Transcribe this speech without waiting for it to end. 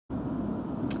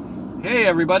Hey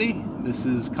everybody, this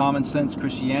is Common Sense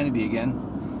Christianity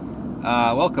again.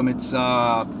 Welcome. It's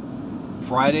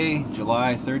Friday,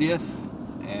 July 30th,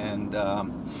 and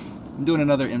I'm doing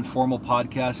another informal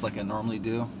podcast like I normally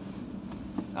do.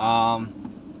 And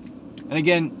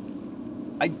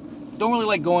again, I don't really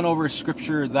like going over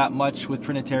scripture that much with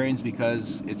Trinitarians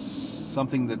because it's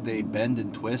something that they bend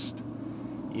and twist.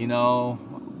 You know,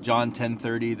 John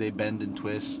 10:30, they bend and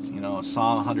twist. You know,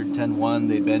 Psalm 110:1,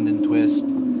 they bend and twist.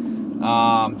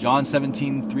 John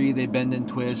 17:3, they bend and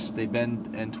twist. They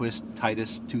bend and twist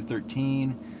Titus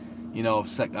 2:13. You know,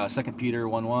 2 Peter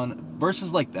 1:1.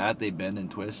 Verses like that, they bend and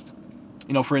twist.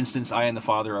 You know, for instance, I and the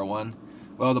Father are one.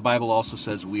 Well, the Bible also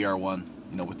says we are one,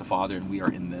 you know, with the Father, and we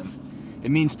are in them.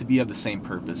 It means to be of the same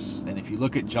purpose. And if you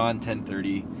look at John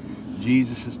 10:30,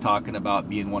 Jesus is talking about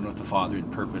being one with the Father in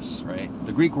purpose, right?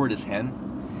 The Greek word is hen.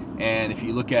 And if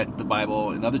you look at the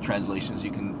Bible in other translations, you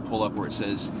can pull up where it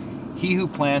says, he who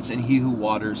plants and he who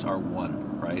waters are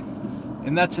one, right?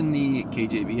 And that's in the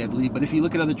KJV, I believe. But if you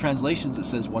look at other translations, it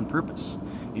says one purpose.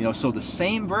 You know, so the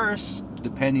same verse,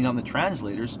 depending on the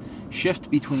translators, shift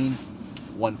between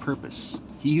one purpose.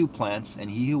 He who plants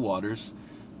and he who waters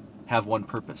have one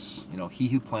purpose. You know, he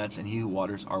who plants and he who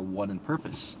waters are one in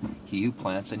purpose. He who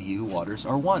plants and he who waters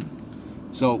are one.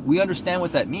 So we understand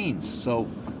what that means. So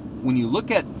when you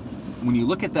look at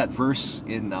that verse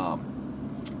in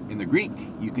the Greek,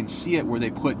 you can see it where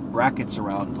they put brackets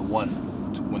around the one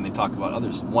when they talk about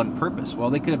others. One purpose. Well,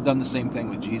 they could have done the same thing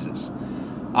with Jesus.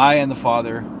 I and the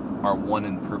Father are one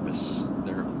in purpose.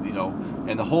 They're, you know,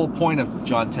 and the whole point of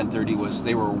John 10:30 was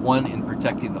they were one in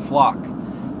protecting the flock.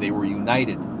 They were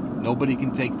united. Nobody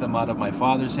can take them out of my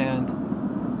Father's hand,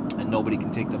 and nobody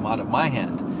can take them out of my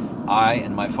hand. I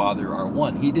and my Father are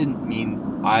one. He didn't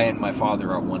mean I and my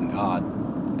Father are one God.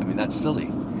 I mean, that's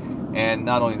silly. And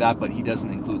not only that, but he doesn't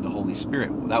include the Holy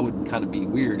Spirit. Well, that would kind of be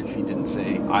weird if he didn't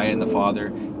say I and the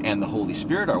Father and the Holy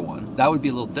Spirit are one. That would be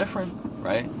a little different,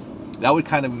 right? That would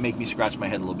kind of make me scratch my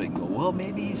head a little bit and go, well,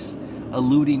 maybe he's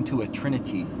alluding to a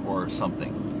Trinity or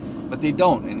something. But they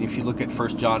don't. And if you look at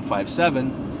 1 John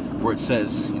 5:7, where it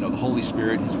says, you know, the Holy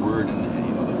Spirit, His Word, and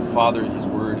you know, the Father, His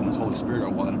Word, and His Holy Spirit are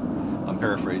one. I'm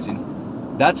paraphrasing.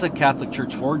 That's a Catholic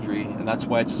Church forgery, and that's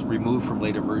why it's removed from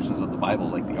later versions of the Bible,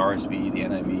 like the RSV, the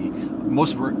NIV.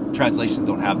 Most translations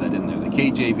don't have that in there. The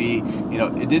KJV, you know,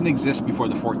 it didn't exist before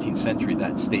the 14th century.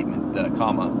 That statement, the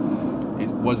comma, it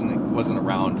wasn't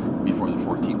around before the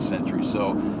 14th century.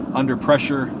 So, under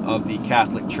pressure of the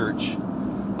Catholic Church,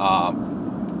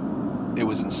 it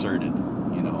was inserted,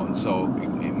 you know, and so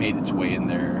it made its way in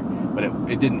there. But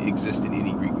it didn't exist in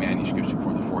any Greek manuscripts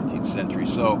before the 14th century.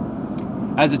 So,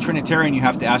 as a Trinitarian, you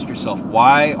have to ask yourself,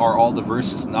 why are all the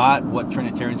verses not what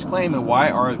Trinitarians claim, and why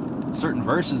are certain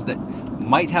verses that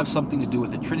might have something to do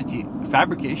with the Trinity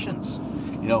fabrications?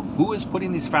 You know, who is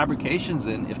putting these fabrications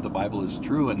in if the Bible is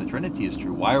true and the Trinity is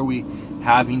true? Why are we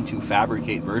having to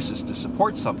fabricate verses to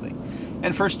support something?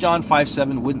 And 1 John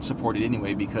 5:7 wouldn't support it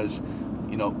anyway because,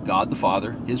 you know, God the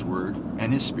Father, His Word,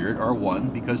 and His Spirit are one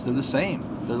because they're the same.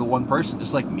 They're the one person,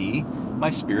 just like me,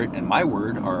 my Spirit, and my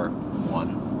Word are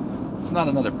one. It's not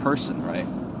another person, right?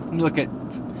 You look at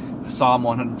Psalm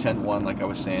 110:1, like I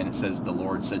was saying, it says, the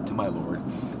Lord said to my Lord.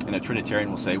 And a Trinitarian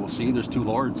will say, well, see, there's two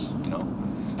Lords, you know.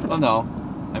 Well, no.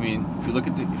 I mean, if you look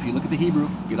at the Hebrew,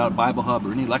 get out Bible Hub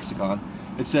or any lexicon,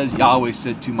 it says Yahweh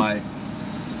said to my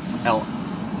El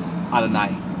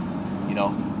Adonai. You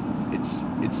know, it's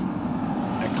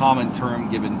a common term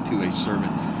given to a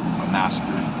servant, a master,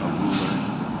 a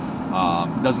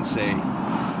ruler. It doesn't say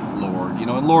Lord, you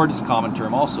know, and Lord is a common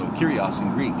term also, Kyrios in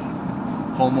Greek.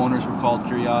 Homeowners were called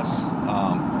Kyrios,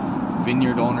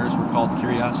 vineyard owners were called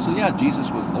Kyrios. So yeah, Jesus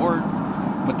was Lord,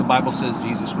 but the Bible says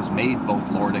Jesus was made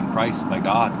both Lord and Christ by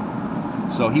God.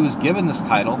 So he was given this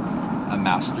title, a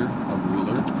master, a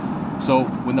ruler. So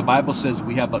when the Bible says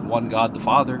we have but one God the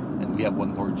Father, and we have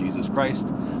one Lord Jesus Christ,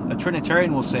 a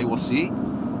Trinitarian will say, well, see,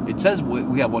 it says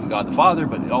we have one God the Father,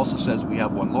 but it also says we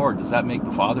have one Lord. Does that make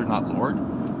the Father not Lord?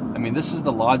 I mean, this is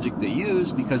the logic they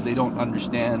use because they don't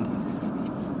understand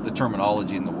the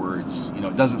terminology and the words. You know,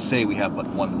 it doesn't say we have but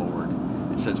one Lord.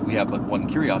 It says we have but one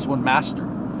Kyrios, one master.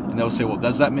 And they'll say, well,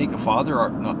 does that make a father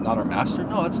not our master?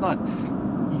 No, it's not.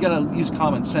 You got to use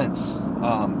common sense.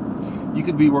 You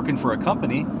could be working for a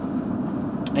company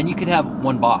and you could have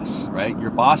one boss, right?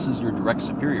 Your boss is your direct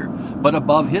superior. But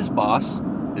above his boss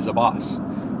is a boss,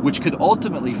 which could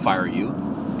ultimately fire you.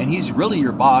 And he's really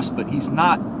your boss, but he's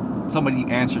not somebody you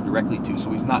answer directly to,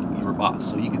 so he's not your boss.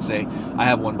 So you could say, I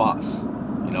have one boss,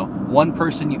 you know, one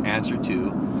person you answer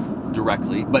to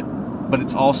directly, but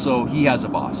it's also, he has a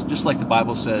boss. Just like the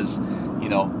Bible says, you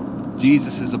know,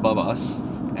 Jesus is above us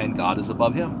and God is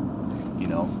above him. You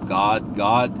know,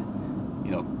 God,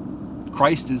 you know,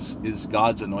 Christ is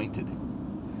God's anointed.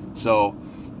 So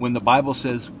when the Bible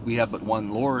says we have but one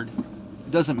Lord,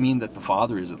 it doesn't mean that the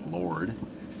Father isn't Lord.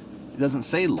 It doesn't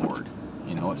say Lord.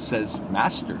 You know, it says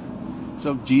Master.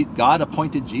 So God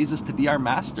appointed Jesus to be our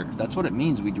Master. That's what it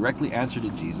means. We directly answer to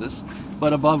Jesus,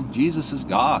 but above Jesus is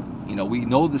God. You know, we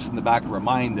know this in the back of our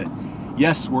mind that,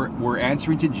 yes, we're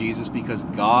answering to Jesus because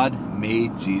God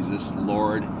made Jesus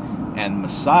Lord and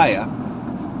Messiah.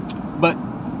 But,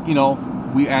 you know,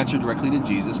 we answer directly to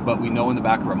Jesus, but we know in the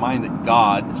back of our mind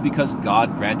that it's because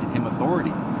God granted him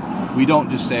authority. We don't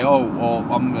just say, oh,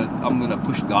 well, I'm gonna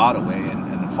push God away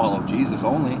and follow Jesus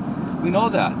only. We know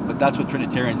that, but that's what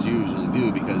Trinitarians usually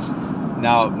do, because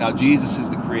now Jesus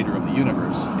is the creator of the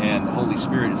universe, and the Holy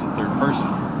Spirit is the third person,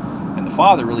 and the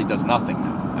Father really does nothing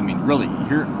now. I mean, really,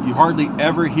 you hardly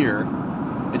ever hear.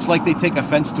 It's like they take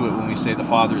offense to it when we say the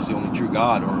Father is the only true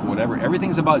God or whatever.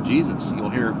 Everything's about Jesus. You'll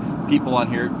hear people on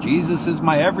here, Jesus is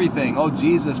my everything. Oh,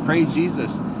 Jesus, praise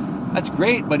Jesus. That's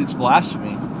great, but it's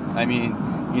blasphemy. I mean,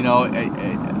 you know,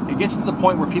 it gets to the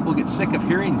point where people get sick of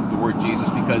hearing the word Jesus,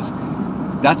 because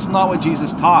that's not what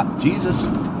Jesus taught. Jesus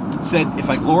said, if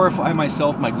I glorify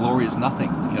myself, my glory is nothing.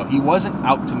 You know, he wasn't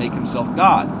out to make himself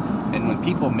God. And when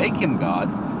people make him God,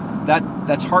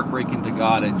 that's heartbreaking to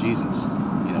God and Jesus.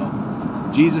 You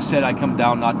know, Jesus said, I come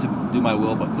down not to do my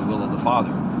will, but the will of the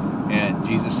Father. And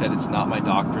Jesus said, it's not my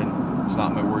doctrine. It's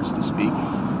not my words to speak.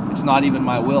 It's not even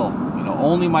my will. You know,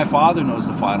 only my Father knows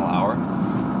the final hour.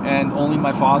 And only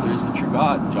my Father is the true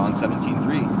God. John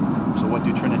 17:3. So what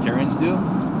do Trinitarians do?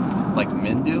 Like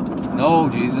men do? No,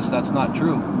 Jesus, that's not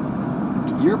true.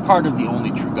 You're part of the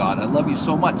only true God. I love you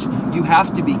so much. You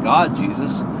have to be God,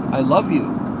 Jesus. I love you.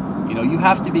 You know, you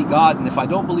have to be God, and if I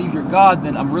don't believe you're God,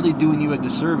 then I'm really doing you a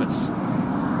disservice.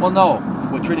 Well, no.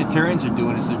 What Trinitarians are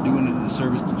doing is they're doing a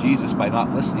disservice to Jesus by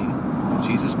not listening.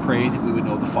 Jesus prayed that we would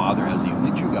know the Father as the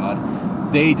only true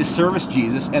God. They disservice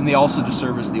Jesus, and they also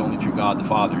disservice the only true God, the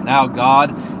Father. Now,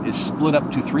 God is split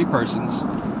up to three persons: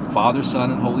 Father,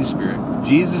 Son, and Holy Spirit.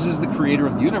 Jesus is the creator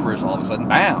of the universe all of a sudden,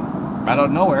 bam, right out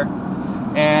of nowhere.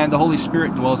 And the Holy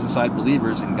Spirit dwells inside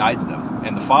believers and guides them.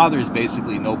 And the Father is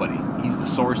basically nobody. He's the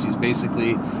source. He's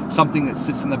basically something that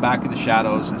sits in the back of the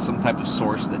shadows. It's some type of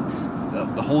source that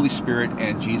the Holy Spirit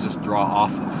and Jesus draw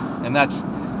off of. And that's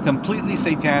completely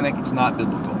satanic. It's not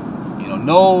biblical. You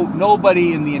know,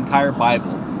 nobody in the entire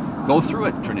Bible, go through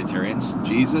it, Trinitarians,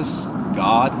 Jesus,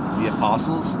 God, the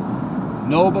apostles,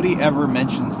 nobody ever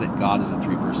mentions that God is a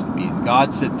three-person being.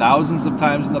 God said thousands of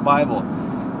times in the Bible,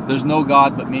 there's no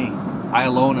God but me. I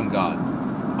alone am God.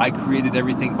 I created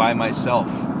everything by myself.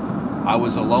 I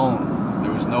was alone.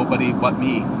 There was nobody but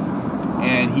me.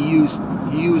 And he used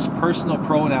personal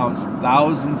pronouns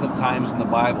thousands of times in the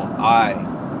Bible. I,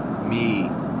 me,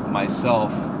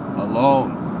 myself,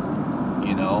 alone.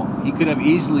 You know, he could have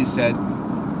easily said,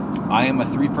 I am a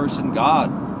three-person God.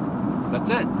 That's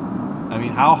it. I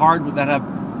mean, how hard would that have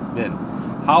been?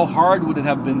 How hard would it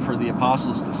have been for the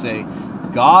apostles to say,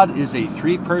 God is a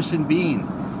three-person being.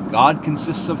 God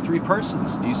consists of three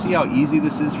persons. Do you see how easy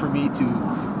this is for me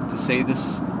to say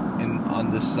this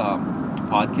on this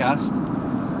podcast?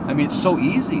 I mean, it's so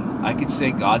easy. I could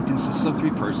say God consists of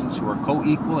three persons who are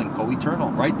co-equal and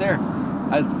co-eternal right there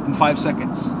in 5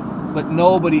 seconds. But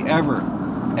nobody ever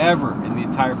in the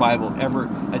entire Bible ever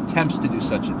attempts to do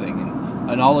such a thing.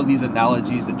 And all of these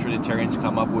analogies that Trinitarians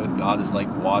come up with, God is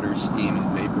like water, steam,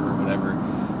 and vapor or whatever.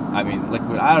 I mean,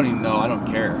 liquid, I don't even know. I don't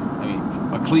care. I mean,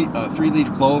 a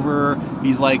three-leaf clover,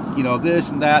 he's like, you know, this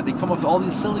and that. They come up with all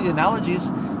these silly analogies,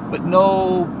 but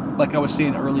no, like I was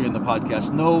saying earlier in the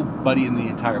podcast, nobody in the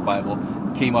entire Bible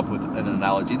came up with an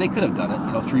analogy. They could have done it.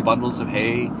 You know, 3 bundles of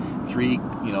hay, 3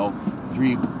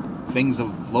 things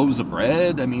of loaves of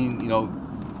bread. I mean, you know,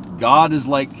 God is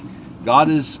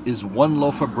 1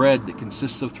 loaf of bread that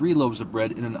consists of 3 loaves of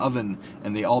bread in an oven,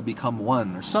 and they all become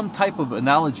one, or some type of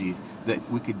analogy that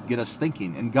we could get us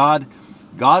thinking. And God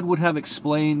would have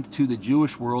explained to the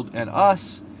Jewish world and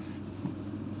us,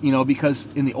 you know, because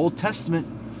in the Old Testament,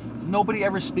 nobody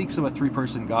ever speaks of a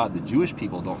 3-person God. The Jewish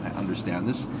people don't understand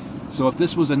this. So if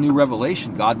this was a new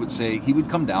revelation, God would say, he would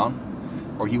come down,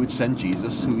 or he would send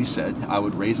Jesus, who he said, I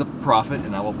would raise up a prophet,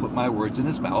 and I will put my words in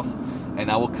his mouth, and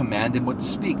I will command him what to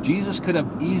speak. Jesus could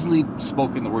have easily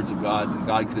spoken the words of God, and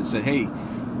God could have said, hey,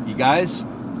 you guys,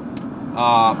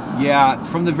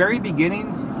 from the very beginning,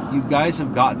 you guys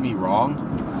have gotten me wrong.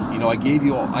 You know, I gave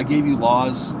you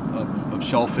laws of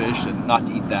shellfish and not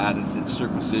to eat that, and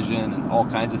circumcision and all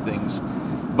kinds of things.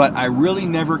 But I really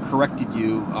never corrected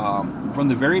you. From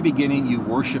the very beginning, you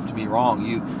worshipped me wrong.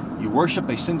 You worship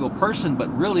a single person, but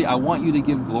really I want you to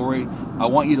give glory. I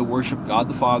want you to worship God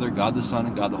the Father, God the Son,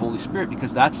 and God the Holy Spirit,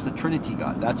 because that's the Trinity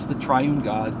God. That's the triune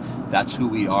God. That's who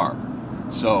we are.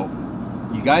 So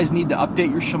you guys need to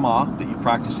update your Shema that you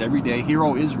practice every day. Hear,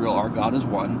 O Israel, our God is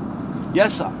one.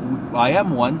 Yes, I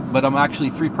am one, but I'm actually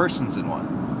three persons in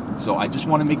one. So I just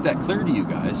want to make that clear to you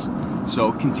guys.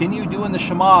 So continue doing the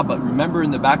Shema, but remember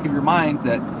in the back of your mind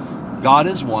that God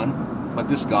is one, but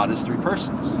this God is three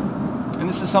persons. And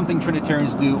this is something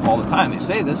Trinitarians do all the time. They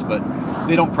say this, but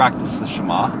they don't practice the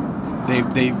Shema.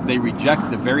 They reject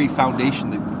the very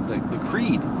foundation,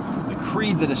 the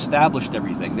creed that established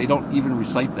everything. They don't even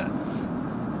recite that.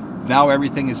 Now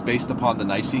everything is based upon the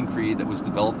Nicene Creed that was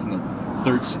developed in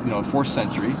the fourth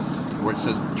century, where it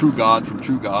says true God from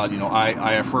true God.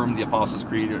 I affirm the Apostles'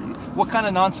 Creed. What kind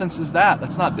of nonsense is that?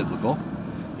 That's not biblical.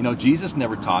 Jesus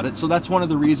never taught it. So that's one of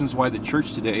the reasons why the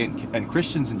church today and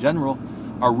Christians in general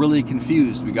are really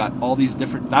confused. We got all these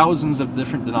thousands of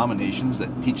different denominations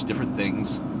that teach different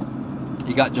things.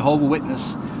 You got Jehovah's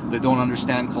Witness that don't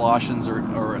understand Colossians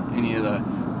or any of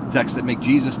the texts that make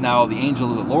Jesus now the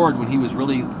angel of the Lord when he was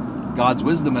really God's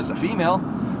wisdom as a female.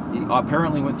 He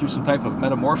apparently went through some type of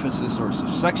metamorphosis or some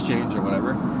sex change or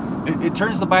whatever. It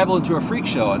turns the Bible into a freak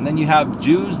show. And then you have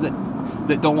Jews that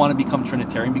don't want to become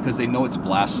Trinitarian because they know it's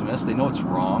blasphemous, they know it's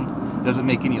wrong, it doesn't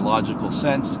make any logical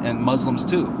sense, and Muslims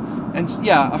too. And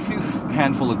yeah, a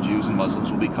handful of Jews and Muslims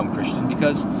will become Christian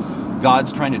because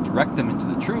God's trying to direct them into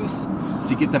the truth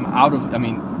to get them out of,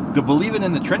 to believe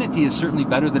in the Trinity is certainly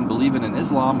better than believing in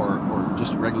Islam or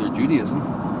just regular Judaism.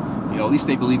 At least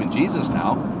they believe in Jesus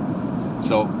now.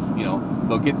 So,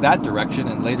 they'll get that direction,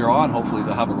 and later on, hopefully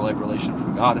they'll have a relationship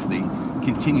with God if they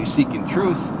continue seeking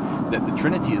truth that the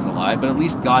Trinity is alive, but at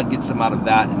least God gets them out of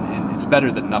that, and it's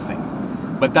better than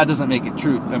nothing. But that doesn't make it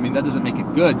true. That doesn't make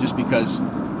it good just because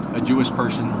a Jewish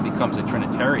person becomes a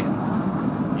Trinitarian,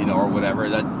 or whatever.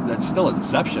 That's still a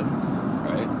deception,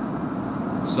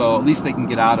 right? So at least they can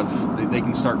get out of, they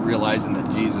can start realizing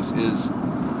that Jesus is,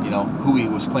 who he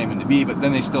was claiming to be, but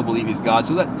then they still believe he's God.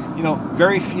 So that,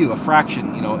 very few, a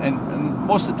fraction, and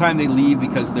most of the time they leave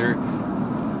because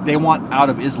they want out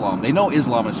of Islam. They know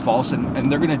Islam is false, and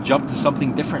they're going to jump to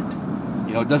something different.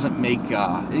 It doesn't make,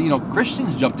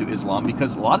 Christians jump to Islam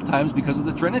because a lot of times because of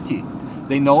the Trinity.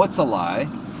 They know it's a lie.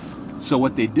 So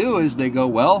what they do is they go,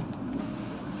 well,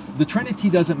 the Trinity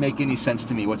doesn't make any sense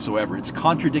to me whatsoever. It's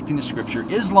contradicting the Scripture.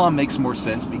 Islam makes more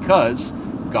sense because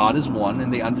God is one,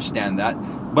 and they understand that.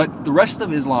 But the rest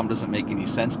of Islam doesn't make any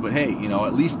sense. But hey,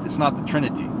 at least it's not the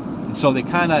Trinity. And so they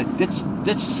kind of ditch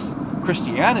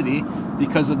Christianity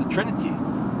because of the Trinity.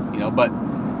 But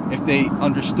if they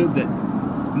understood that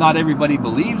not everybody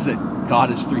believes that God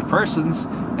is three persons,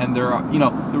 and there are,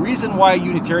 the reason why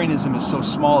Unitarianism is so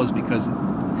small is because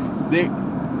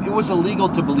it was illegal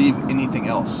to believe anything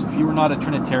else. If you were not a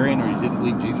Trinitarian or you didn't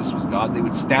believe Jesus was God, they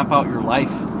would stamp out your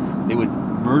life. They would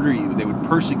murder you. They would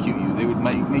persecute you. They would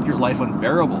make your life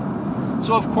unbearable.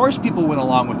 So of course people went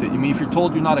along with it. If you're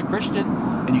told you're not a Christian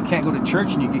and you can't go to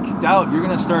church and you get kicked out, you're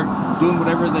going to start doing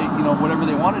whatever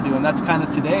they want to do. And that's kind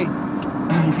of today.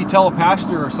 If you tell a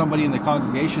pastor or somebody in the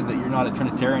congregation that you're not a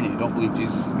Trinitarian and you don't believe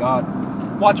Jesus is God,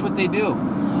 watch what they do.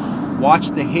 Watch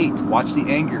the hate. Watch the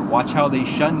anger. Watch how they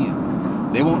shun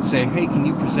you. They won't say, hey, can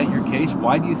you present your case?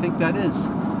 Why do you think that is?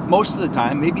 Most of the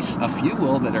time, maybe a few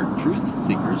will that are truth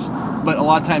seekers, but a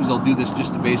lot of times they'll do this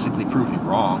just to basically prove you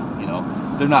wrong.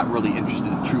 They're not really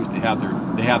interested in truth. They have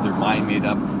their mind made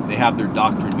up. They have their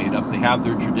doctrine made up. They have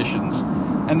their traditions,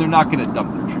 and they're not going to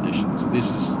dump their traditions.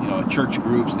 This is, at church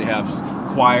groups, they have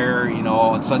choir,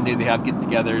 on Sunday they have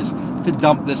get-togethers to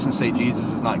dump this and say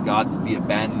Jesus is not God, to be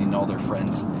abandoning all their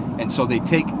friends. And so they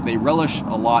relish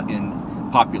a lot in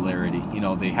popularity.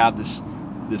 They have this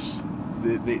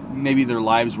maybe their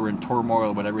lives were in turmoil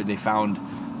or whatever. They found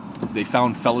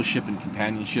fellowship and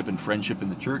companionship and friendship in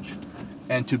the church.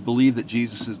 And to believe that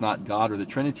Jesus is not God or the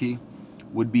Trinity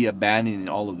would be abandoning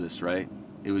all of this, right?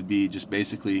 It would be just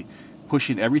basically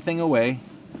pushing everything away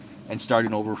and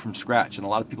starting over from scratch. And a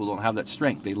lot of people don't have that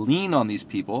strength. They lean on these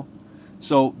people.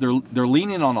 So they're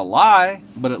leaning on a lie,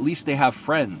 but at least they have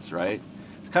friends, right?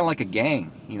 It's kind of like a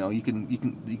gang. You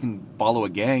can follow a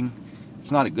gang.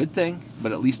 It's not a good thing,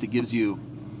 but at least it gives you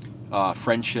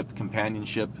friendship,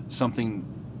 companionship, something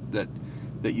that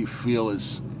you feel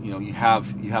is, you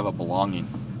have a belonging.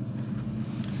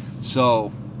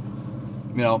 So,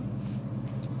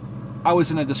 I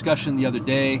was in a discussion the other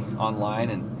day online,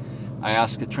 and I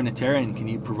asked a Trinitarian, can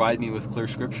you provide me with clear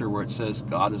scripture where it says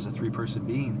God is a three-person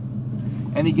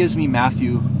being? And he gives me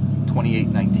Matthew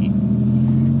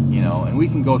 28:19. And we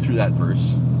can go through that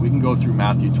verse. We can go through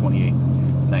Matthew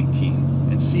 28:19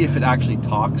 and see if it actually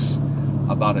talks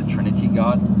about a Trinity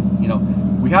God.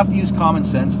 We have to use common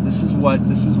sense. This is what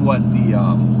the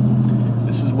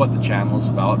channel is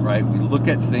about, right? We look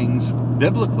at things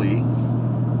biblically,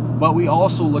 but we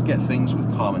also look at things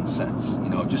with common sense.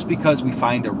 Just because we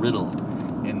find a riddle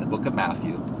in the book of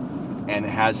Matthew and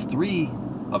it has 3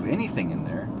 of anything in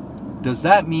there, does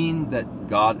that mean that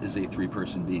God is a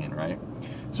 3-person being, right?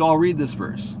 So I'll read this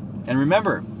verse. And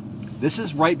remember, this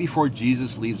is right before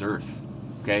Jesus leaves earth.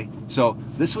 Okay? So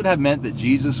this would have meant that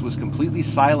Jesus was completely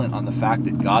silent on the fact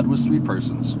that God was 3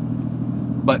 persons.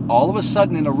 But all of a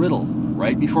sudden in a riddle,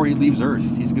 right before he leaves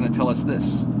earth, he's going to tell us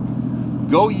this.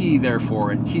 Go ye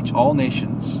therefore and teach all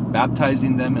nations,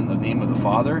 baptizing them in the name of the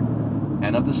Father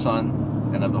and of the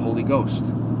Son and of the Holy Ghost,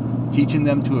 teaching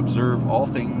them to observe all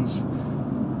things,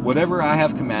 whatever I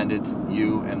have commanded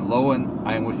you, and lo, and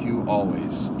I am with you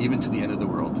always, even to the end of the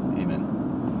world.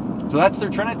 Amen. So that's their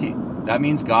Trinity. That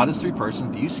means God is 3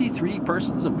 persons. Do you see 3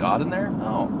 persons of God in there?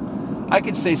 No. I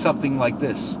could say something like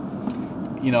this.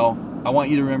 I want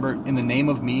you to remember, in the name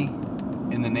of me,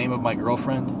 in the name of my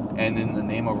girlfriend, and in the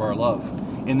name of our love.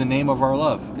 In the name of our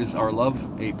love. Is our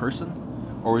love a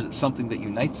person? Or is it something that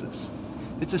unites us?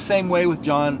 It's the same way with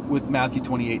Matthew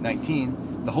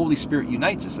 28:19. The Holy Spirit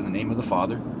unites us in the name of the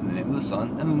Father, in the name of the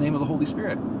Son, and in the name of the Holy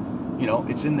Spirit.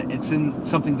 It's in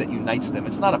something that unites them.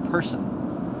 It's not a person.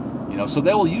 So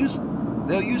they'll use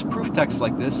proof texts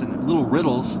like this and little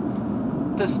riddles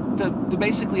to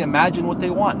basically imagine what they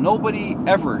want. Nobody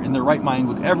ever in their right mind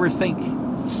would ever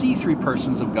see 3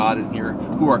 persons of God in here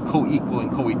who are co-equal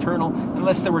and co-eternal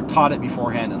unless they were taught it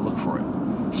beforehand and looked for it.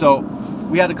 So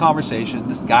we had a conversation.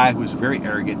 This guy who was very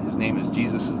arrogant, his name is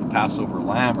Jesus is the Passover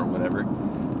Lamb or whatever.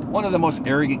 One of the most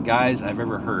arrogant guys I've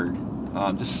ever heard.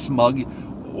 Just smug.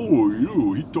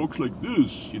 Oh, he talks like this.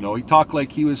 He talked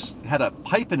like he had a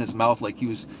pipe in his mouth, like he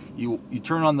was. You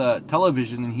turn on the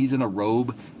television and he's in a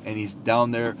robe and he's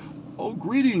down there. Oh,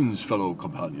 greetings, fellow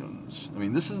companions. I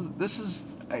mean, this is.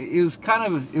 It was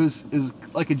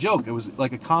like a joke. It was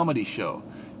like a comedy show.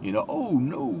 Oh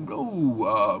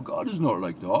no, God is not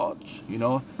like that.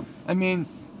 I mean,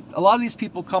 a lot of these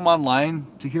people come online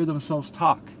to hear themselves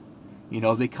talk.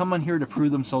 They come on here to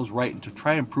prove themselves right and to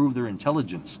try and prove their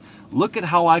intelligence. Look at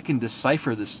how I can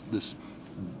decipher this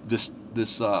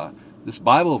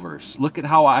Bible verse. Look at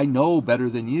how I know better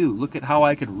than you. Look at how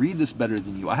I could read this better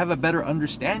than you. I have a better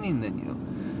understanding than you.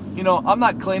 I'm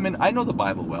not claiming I know the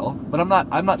Bible well, but I'm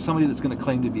not somebody that's going to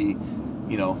claim to be,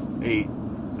 a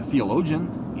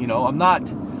theologian.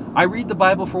 I read the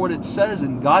Bible for what it says,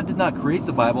 and God did not create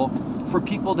the Bible for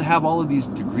people to have all of these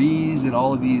degrees and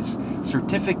all of these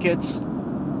certificates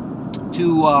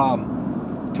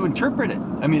to interpret it.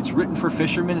 I mean, it's written for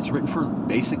fishermen, it's written for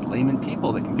basic layman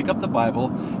people that can pick up the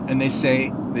Bible and they see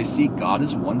God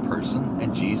as 1 person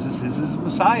and Jesus is his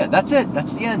Messiah. That's it.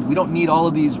 That's the end. We don't need all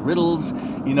of these riddles.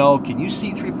 Can you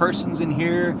see 3 persons in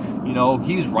here?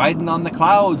 He's riding on the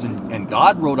clouds and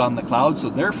God rode on the clouds, so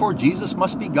therefore Jesus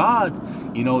must be God.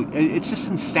 It's just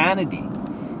insanity.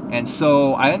 And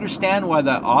so I understand why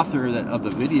the author of the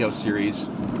video series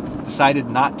decided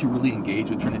not to really engage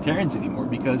with Trinitarians anymore,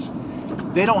 because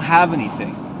they don't have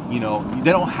anything.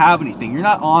 They don't have anything. You're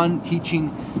not on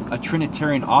teaching a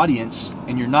Trinitarian audience,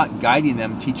 and you're not guiding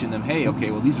them, teaching them, hey,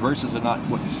 okay, well, these verses are not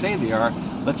what you say they are.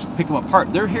 Let's pick them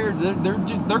apart. They're here. They're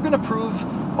going to prove.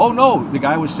 Oh no, the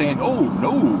guy was saying, oh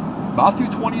no, Matthew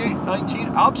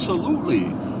 28:19,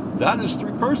 absolutely, that is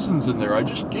 3 persons in there. I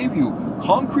just gave you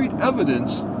concrete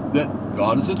evidence that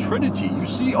God is a Trinity. You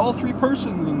see all 3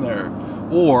 persons in there.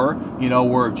 Or,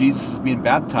 where Jesus is being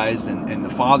baptized and the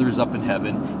Father is up in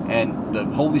heaven and the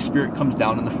Holy Spirit comes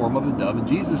down in the form of a dove and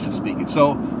Jesus is speaking.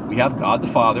 So we have God the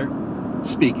Father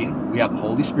speaking, we have the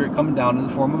Holy Spirit coming down in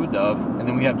the form of a dove, and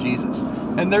then we have Jesus.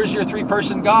 And there's your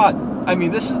 3-person God. I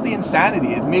mean, this is the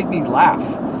insanity. It made me laugh.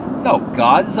 No,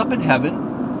 God is up in heaven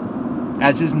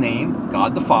as his name,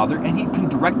 God the Father, and he can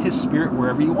direct his Spirit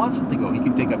wherever he wants it to go. He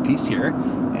can take a piece here,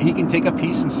 he can take a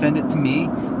piece and send it to me,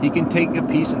 he can take a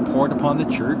piece and pour it upon the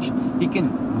church, he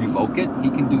can revoke it,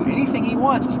 he can do anything he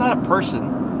wants. It's not a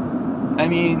person. I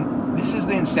mean, this is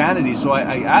the insanity. So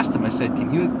I asked him, I said,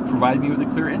 can you provide me with a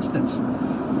clear instance?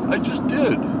 I just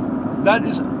did. That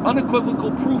is unequivocal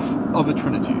proof of a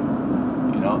Trinity.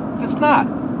 It's not.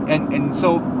 And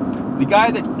so the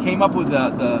guy that came up with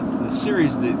the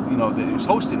series that that he was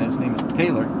hosting, his name is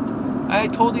Taylor. I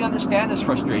totally understand his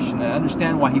frustration. I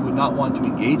understand why he would not want to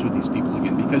engage with these people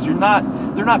again, because they're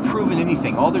not proving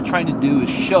anything. All they're trying to do is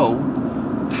show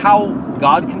how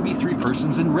God can be 3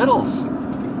 persons in riddles.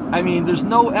 I mean, there's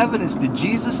no evidence. Did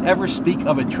Jesus ever speak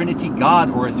of a Trinity God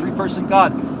or a three-person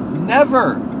God?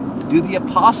 Never. Do the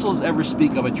apostles ever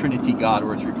speak of a Trinity God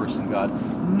or a three-person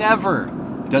God? Never.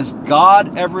 Does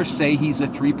God ever say he's a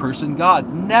three-person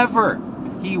God? Never.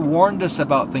 He warned us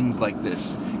about things like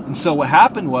this. And so what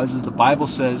happened was, is the Bible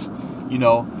says, you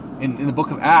know, in the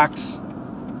book of Acts,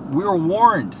 we were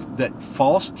warned that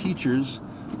false teachers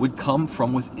would come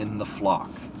from within the flock.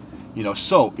 You know,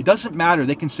 so it doesn't matter.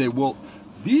 They can say, well,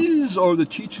 these are the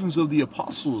teachings of the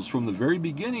apostles from the very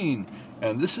beginning,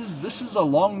 and this is a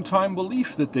long time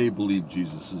belief that they believe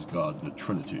Jesus is God in the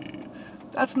Trinity.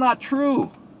 That's not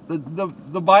true.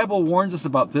 The Bible warns us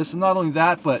about this, and not only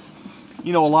that, but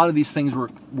you know, a lot of these things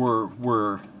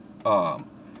were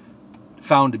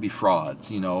found to be frauds.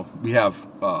 You know, we have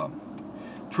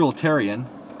Trinitarian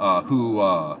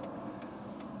who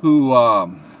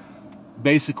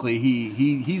basically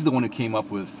he's the one who came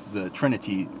up with the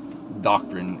Trinity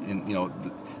doctrine, and you know,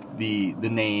 the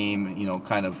name, you know,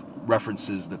 kind of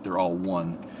references that they're all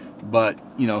one. But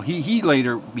you know, he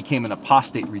later became an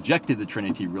apostate, rejected the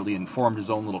Trinity really, and formed his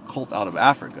own little cult out of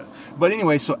Africa. But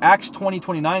anyway, so Acts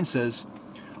 20:29 says,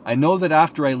 I know that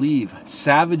after I leave,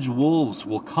 savage wolves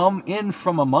will come in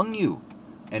from among you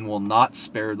and will not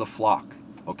spare the flock.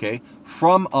 Okay?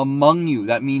 From among you.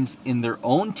 That means in their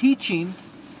own teaching,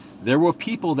 there were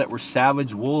people that were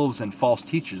savage wolves and false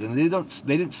teachers, and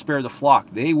they didn't spare the flock.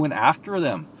 They went after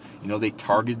them. You know, they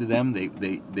targeted them.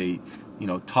 They you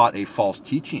know, taught a false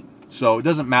teaching. So it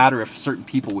doesn't matter if certain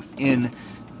people within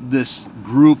this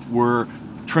group were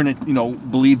you know,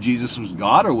 believe Jesus was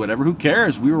God or whatever. Who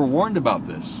cares? We were warned about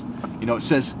this. You know, it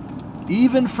says,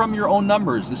 even from your own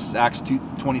numbers, this is Acts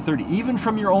 20:30, even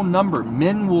from your own number,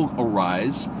 men will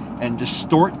arise and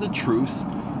distort the truth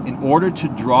in order to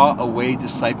draw away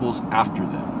disciples after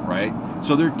them, right?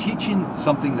 So they're teaching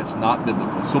something that's not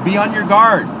biblical. So be on your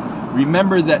guard.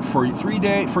 Remember that for 3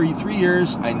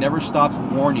 years, I never stopped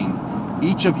warning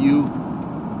each of you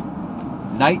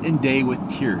night and day with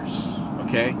tears.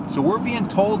 Okay? So we're being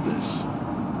told this.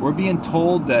 We're being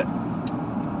told that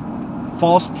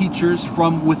false teachers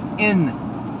from within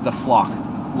the flock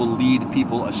will lead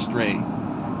people astray.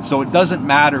 So it doesn't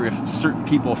matter if certain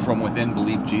people from within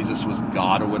believe Jesus was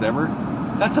God or whatever.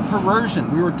 That's a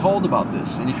perversion. We were told about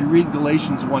this. And if you read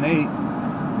Galatians 1:8,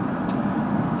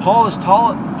 Paul is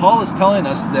telling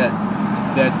us that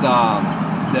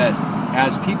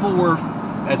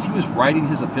as he was writing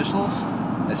his epistles,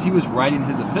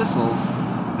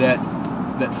 that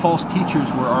false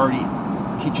teachers were already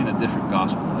teaching a different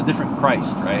gospel, a different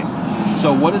Christ, right?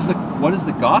 So what is the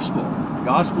gospel? The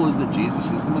gospel is that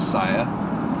Jesus is the Messiah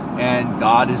and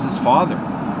God is his Father.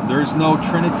 There's no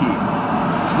Trinity.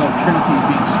 There's no Trinity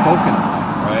being spoken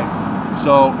of, right?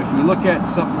 So if we look at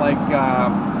something like,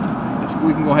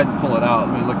 we can go ahead and pull it out.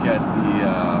 Let me look at the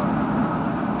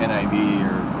NIV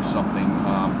or something.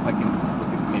 I can look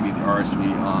at maybe the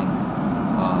RSV on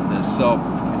this. So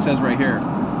it says right here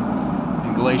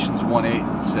in Galatians 1:8,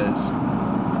 it says,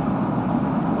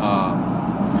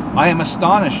 I am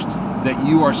astonished that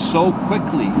you are so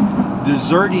quickly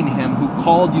deserting him who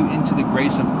called you into the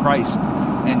grace of Christ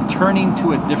and turning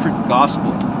to a different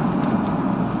gospel.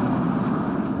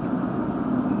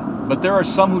 But there are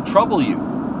some who trouble you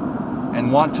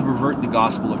and want to pervert the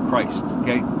gospel of Christ.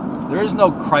 Okay? There is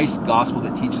no Christ gospel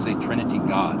that teaches a Trinity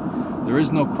God. There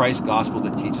is no Christ gospel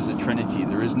that teaches a Trinity.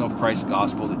 There is no Christ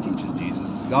gospel that teaches Jesus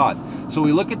is God. So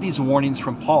we look at these warnings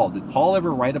from Paul. Did Paul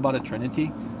ever write about a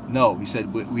Trinity? No. He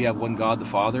said we have one God the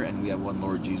Father and we have one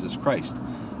Lord Jesus Christ.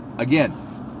 Again,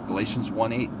 Galatians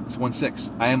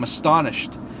 1:6. I am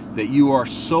astonished that you are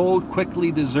so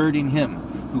quickly deserting him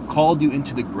who called you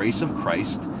into the grace of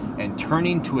Christ and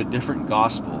turning to a different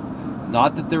gospel.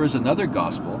 Not that there is another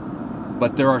gospel,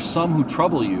 but there are some who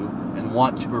trouble you and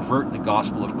want to pervert the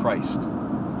gospel of Christ.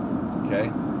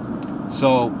 Okay?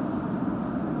 So,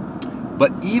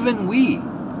 but even we,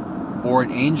 or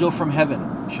an angel from heaven,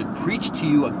 should preach to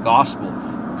you a gospel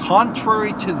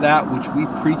contrary to that which we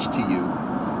preach to you,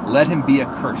 let him be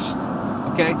accursed.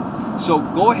 Okay? So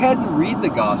go ahead and read the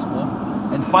gospel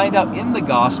and find out in the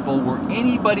gospel where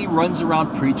anybody runs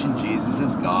around preaching Jesus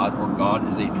is God or God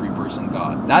is a three-person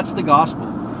God. That's the gospel.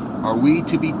 Are we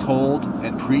to be told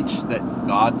and preach that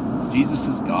Jesus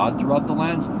is God throughout the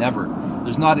lands? Never.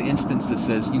 There's not an instance that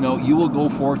says, you know, you will go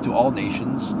forth to all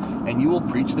nations and you will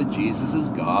preach that Jesus is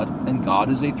God and God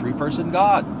is a three-person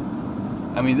God.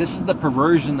 I mean, this is the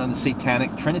perversion of the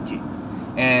satanic Trinity.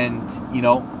 And, you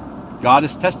know, God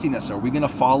is testing us. Are we going to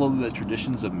follow the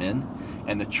traditions of men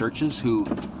and the churches who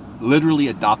literally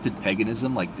adopted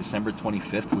paganism, like December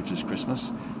 25th, which is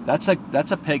Christmas? That's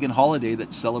a pagan holiday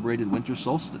that celebrated winter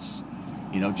solstice.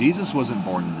 You know, Jesus wasn't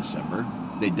born in December.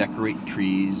 They decorate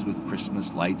trees with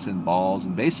Christmas lights and balls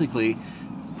and basically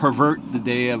pervert the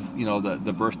day of, you know,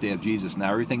 the birthday of Jesus.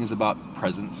 Now everything is about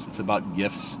presents. It's about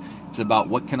gifts. It's about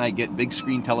what can I get, big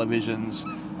screen televisions,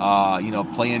 you know,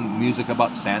 playing music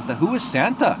about Santa. Who is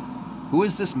Santa? Who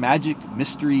is this magic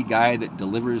mystery guy that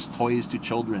delivers toys to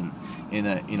children in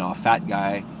a, you know, a fat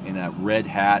guy in a red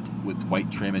hat with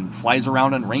white trim and flies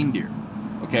around on reindeer?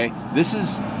 Okay, this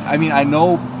is, I mean, I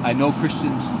know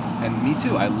Christians, and me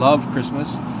too. I love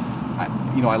Christmas.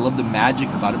 You know, I love the magic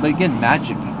about it. But again,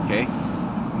 magic, okay?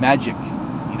 Magic.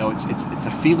 You know, it's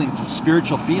a feeling, it's a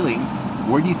spiritual feeling.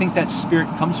 Where do you think that spirit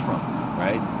comes from,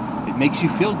 right? It makes you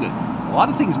feel good. A lot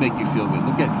of things make you feel good.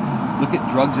 Look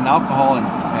at drugs and alcohol and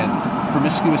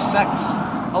promiscuous sex.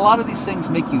 A lot of these things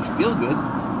make you feel good,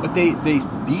 but they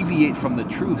deviate from the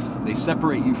truth. They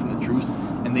separate you from the truth,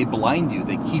 and they blind you.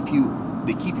 They keep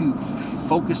you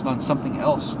focused on something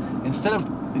else. Instead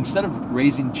of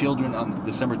raising children on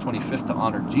December 25th to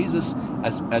honor Jesus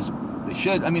as they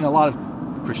should. I mean, a lot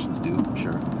of Christians do, I'm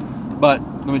sure, but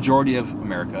the majority of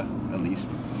America, at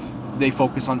least, they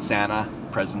focus on Santa,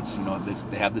 presents. You know,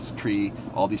 they have this tree,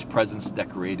 all these presents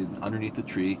decorated underneath the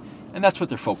tree, and that's what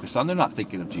they're focused on. They're not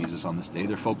thinking of Jesus on this day.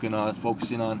 They're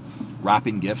focusing on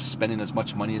wrapping gifts, spending as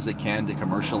much money as they can to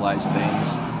commercialize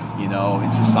things. You know,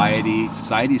 in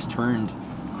society's turned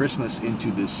Christmas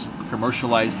into this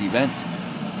commercialized event.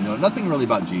 You know, nothing really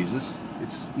about Jesus.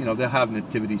 It's, you know, they'll have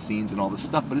nativity scenes and all this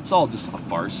stuff, but it's all just a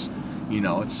farce. You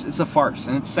know, it's a farce,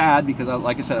 and it's sad because,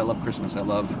 like I said, I love Christmas. I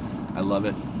love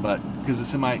it, but because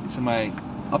it's in my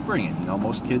upbringing. You know,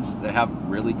 most kids, they have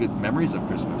really good memories of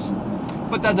Christmas,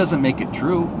 but that doesn't make it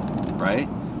true, right?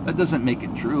 That doesn't make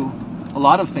it true. A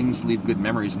lot of things leave good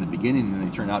memories in the beginning, and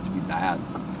they turn out to be bad.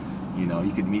 You know,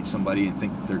 you could meet somebody and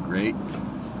think that they're great,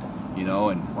 you know,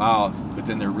 and wow, but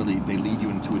then they lead you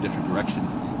into a different direction,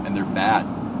 and they're bad.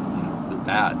 You know, they're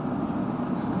bad.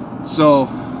 So,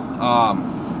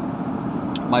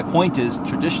 my point is,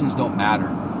 traditions don't matter.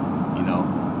 You know,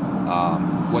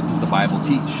 what does the Bible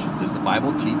teach? Does the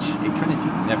Bible teach a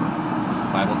Trinity? Never. Does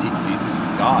the Bible teach Jesus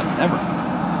is God? Never.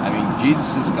 I mean,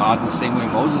 Jesus is God in the same way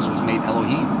Moses was made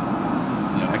Elohim.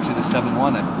 You know, Exodus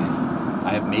 7:1, I believe.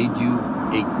 I have made you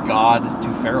a God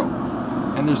to Pharaoh.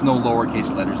 And there's no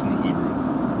lowercase letters in the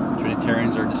Hebrew.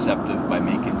 Trinitarians are deceptive by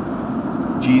making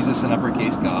Jesus an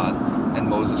uppercase God and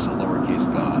Moses a lowercase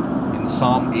God. In the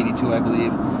Psalm 82, I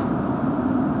believe,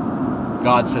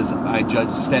 God says, I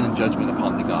stand in judgment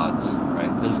upon the gods,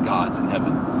 right? There's gods in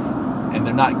heaven. And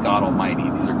they're not God Almighty.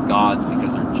 These are gods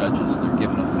because they're judges. They're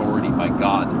given authority by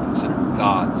God. They're considered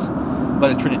gods.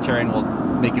 But a Trinitarian will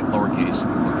make it lowercase in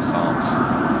the book of Psalms.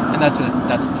 And that's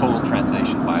a total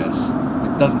translation bias.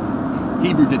 It doesn't,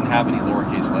 Hebrew didn't have any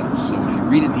lowercase letters. So if you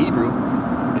read it in Hebrew,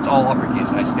 it's all uppercase.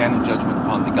 I stand in judgment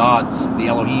upon the gods, the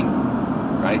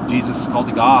Elohim, right? Jesus is called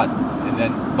a God. And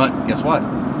then, but guess what?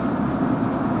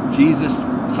 Jesus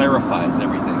clarifies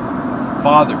everything.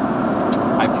 Father,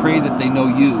 I pray that they know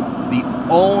you, the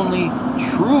only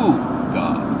true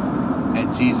God,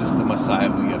 and Jesus the Messiah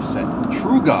who you have sent.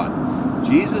 True God.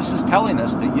 Jesus is telling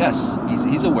us that yes,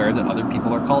 he's aware that other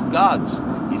people are called gods.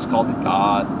 He's called a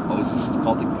God. Moses is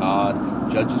called a God.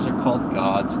 Judges are called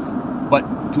gods.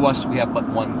 But to us, we have but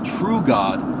one true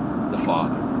God, the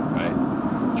Father.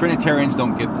 Right? Trinitarians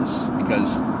don't get this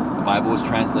because the Bible was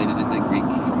translated into Greek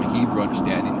from a Hebrew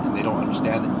understanding, and they don't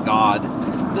understand that God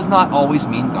does not always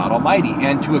mean God Almighty.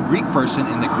 And to a Greek person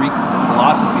in the Greek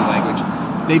philosophy language,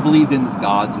 they believed in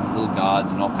gods and little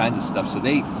gods and all kinds of stuff. So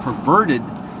they perverted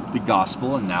the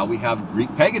gospel, and now we have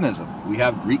Greek paganism. We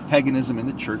have Greek paganism in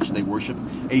the church. They worship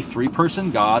a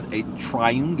three-person God, a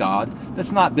triune God.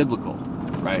 That's not biblical,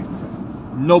 right?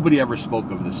 Nobody ever spoke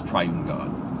of this triune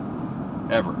God,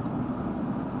 ever.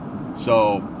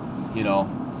 So, you know,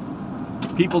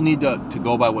 people need to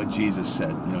go by what Jesus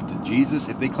said. You know, did Jesus,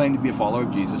 if they claim to be a follower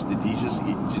of Jesus, did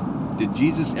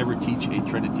Jesus ever teach a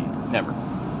Trinity? Never.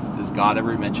 Does God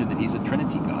ever mention that he's a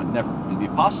Trinity God? Never. Did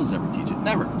the apostles ever teach it?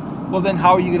 Never. Well, then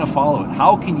how are you going to follow it?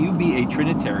 How can you be a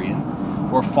Trinitarian?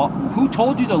 Who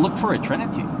told you to look for a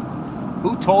Trinity?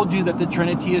 Who told you that the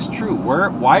Trinity is true?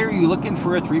 Why are you looking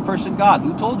for a three-person God?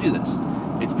 Who told you this?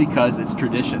 It's because it's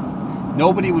tradition.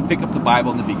 Nobody would pick up the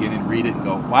Bible in the beginning, read it, and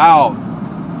go, wow,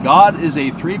 God is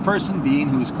a three-person being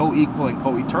who is co-equal and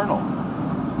co-eternal.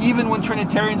 Even when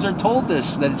Trinitarians are told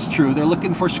this, that it's true, they're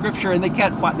looking for Scripture and they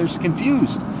can't find, they're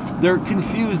confused. They're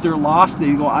confused, they're lost,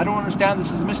 they go, I don't understand,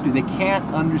 this is a mystery. They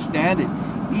can't understand it.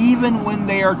 Even when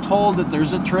they are told that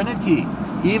there's a Trinity.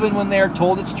 Even when they are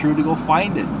told it's true, to go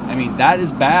find it. I mean, that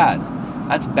is bad.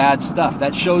 That's bad stuff.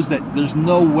 That shows that there's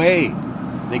no way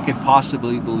they could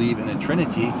possibly believe in a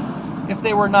Trinity if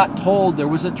they were not told there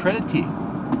was a Trinity?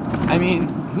 I mean,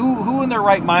 who in their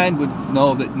right mind would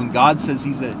know that when God says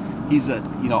he's a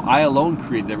I alone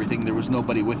created everything, there was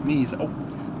nobody with me? He's, oh,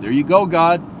 there you go,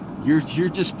 God. You're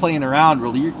just playing around,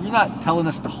 really. You're not telling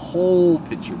us the whole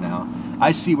picture now.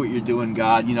 I see what you're doing,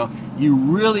 God. You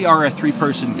really are a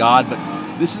three-person God, but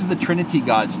this is the Trinity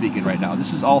God speaking right now.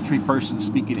 This is all three persons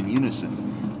speaking in unison.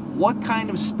 What kind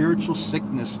of spiritual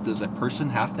sickness does a person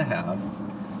have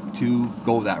to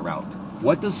go that route?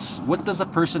 What does a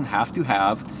person have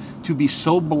to be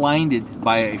so blinded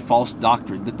by a false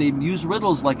doctrine that they use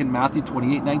riddles like in Matthew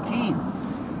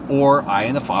 28:19, or I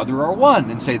and the Father are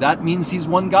one, and say that means he's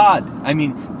one God? I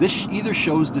mean, this either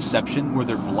shows deception where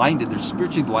they're blinded, they're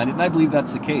spiritually blinded, and I believe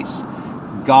that's the case.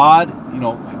 God,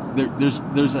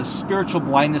 there's a spiritual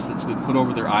blindness that's been put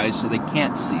over their eyes so they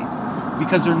can't see,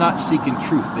 because they're not seeking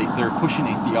truth. They're pushing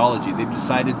a theology. They've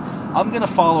decided, I'm going to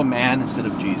follow man instead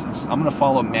of Jesus. I'm going to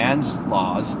follow man's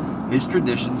laws, his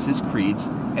traditions, his creeds,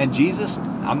 and Jesus,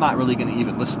 I'm not really going to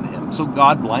even listen to him. So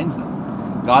God blinds them.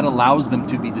 God allows them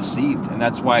to be deceived, and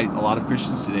that's why a lot of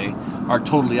Christians today are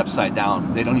totally upside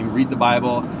down. They don't even read the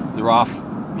Bible. They're off,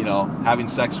 having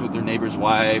sex with their neighbor's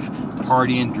wife,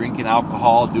 partying, drinking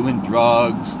alcohol, doing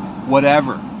drugs,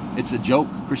 whatever. It's a joke.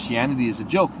 Christianity is a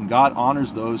joke, and God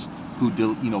honors those who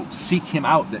seek him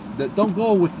out, that don't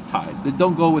go with the tide, that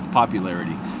don't go with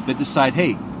popularity, that decide,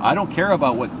 hey, I don't care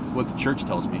about what the church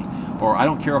tells me, or I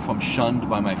don't care if I'm shunned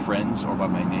by my friends or by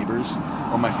my neighbors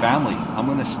or my family. I'm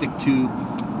going to stick to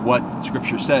what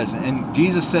Scripture says. And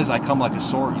Jesus says, I come like a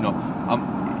sword.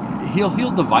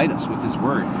 He'll divide us with his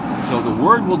word. So the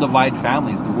word will divide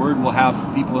families. The word will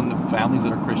have people in the families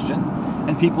that are Christian,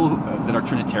 and people that are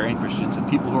Trinitarian Christians, and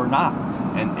people who are not.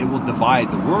 And it will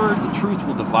divide. The word, the truth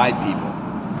will divide people.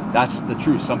 That's the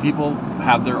truth. Some people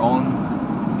have their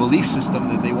own belief system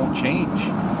that they won't change.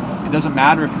 It doesn't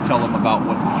matter if you tell them about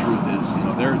what the truth is.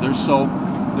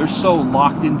 They're so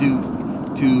locked into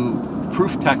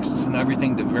proof texts and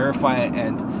everything to verify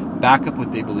and back up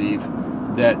what they believe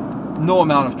that no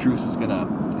amount of truth is gonna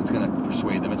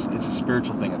persuade them. It's a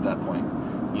spiritual thing at that point.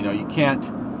 You can't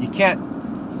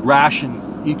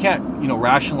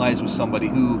rationalize with somebody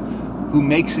who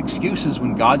makes excuses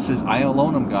when God says, I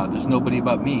alone am God, there's nobody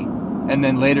but me, and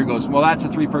then later goes, well, that's a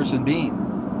three-person being.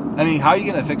 I mean, how are you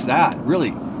going to fix that, really?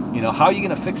 How are you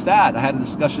going to fix that? I had a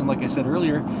discussion, like I said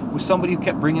earlier, with somebody who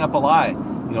kept bringing up a lie.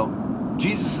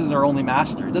 Jesus is our only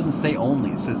master. It doesn't say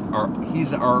only. It says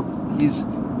he's our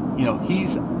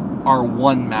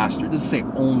one master. It doesn't say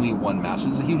only one master.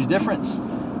 There's a huge difference.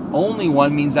 Only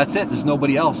one means that's it. There's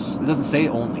nobody else. It doesn't say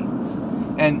only.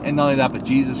 And not only that, but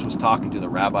Jesus was talking to the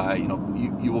rabbi.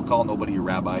 You will call nobody your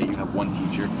rabbi. You have one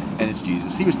teacher, and it's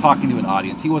Jesus. He was talking to an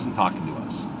audience. He wasn't talking to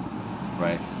us,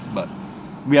 right? But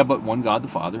we have but one God the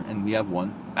Father, and we have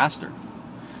one master.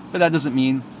 But that doesn't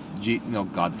mean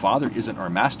God the Father isn't our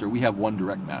master. We have one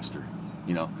direct master.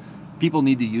 People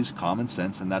need to use common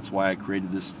sense, and that's why I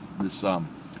created this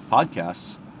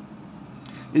podcast,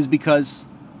 is because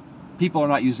people are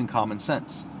not using common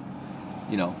sense.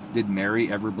 Did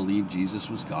Mary ever believe Jesus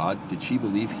was God? Did she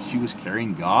believe she was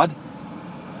carrying God?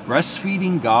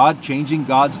 Breastfeeding God, changing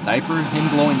God's diaper, him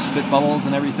blowing spit bubbles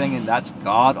and everything, and that's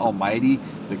God Almighty,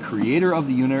 the creator of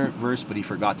the universe, but he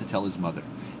forgot to tell his mother.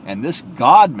 And this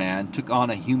God-man took on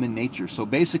a human nature. So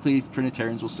basically,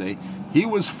 Trinitarians will say, he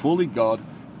was fully God.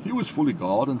 He was fully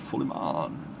God and fully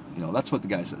man. That's what the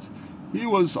guy says. He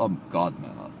was a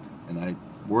God-man. And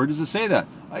where does it say that?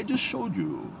 I just showed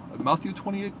you. Matthew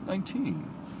 28:19.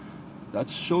 That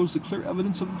shows the clear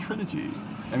evidence of the Trinity.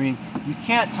 I mean, you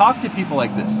can't talk to people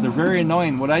like this. They're very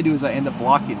annoying. What I do is I end up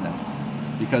blocking them,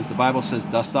 because the Bible says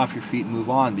dust off your feet and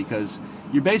move on, because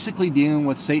you're basically dealing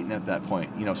with Satan at that point.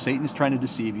 Satan is trying to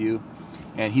deceive you,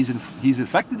 and he's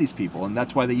infected these people, and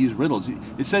that's why they use riddles.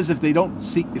 It says if they don't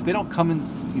come in,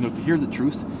 to hear the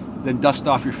truth, then dust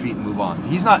off your feet and move on.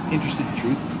 He's not interested in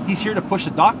truth. He's here to push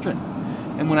a doctrine.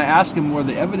 And when I ask him where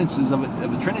the evidence is of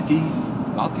the Trinity,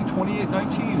 Matthew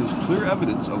 28:19 is clear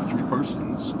evidence of three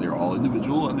persons. They're all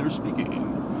individual and they're speaking.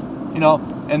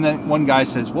 And then one guy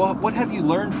says, well, what have you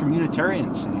learned from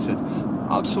Unitarians? And he said,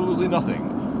 absolutely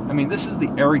nothing. I mean, this is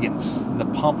the arrogance, the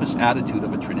pompous attitude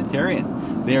of a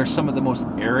Trinitarian. They are some of the most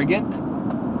arrogant,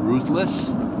 ruthless,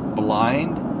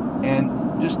 blind, and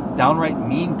just downright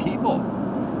mean people.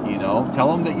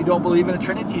 Tell them that you don't believe in a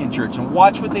Trinity in church, and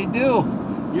watch what they do.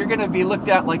 You're going to be looked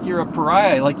at like you're a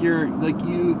pariah, like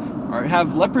you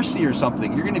have leprosy or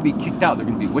something. You're going to be kicked out. They're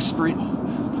going to be whispering,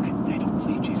 oh, look, they don't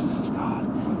believe Jesus is God.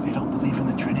 They don't believe in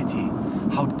the Trinity.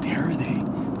 How dare they?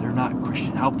 They're not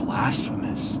Christian. How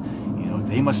blasphemous.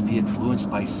 They must be influenced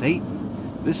by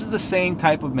Satan. This is the same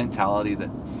type of mentality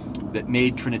that that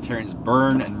made Trinitarians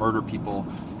burn and murder people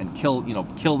and kill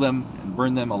them and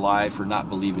burn them alive for not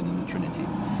believing in the Trinity.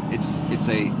 It's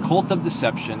a cult of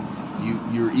deception.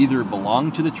 You either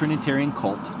belong to the Trinitarian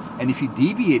cult, and if you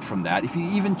deviate from that, if you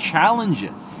even challenge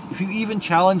it, if you even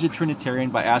challenge a Trinitarian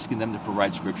by asking them to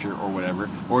provide scripture or whatever,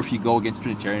 or if you go against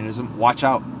Trinitarianism, watch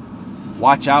out.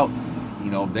 Watch out.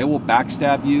 They will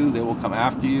backstab you. They will come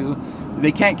after you.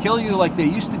 They can't kill you like they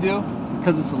used to do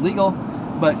because it's illegal,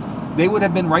 but they would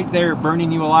have been right there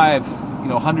burning you alive,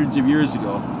 hundreds of years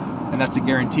ago, and that's a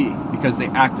guarantee because they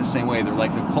act the same way. They're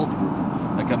like a cult group,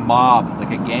 like a mob,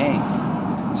 like a gang.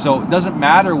 So it doesn't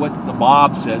matter what the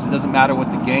mob says. It doesn't matter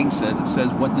what the gang says. It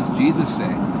says, what does Jesus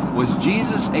say? Was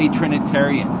Jesus a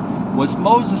Trinitarian? Was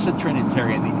Moses a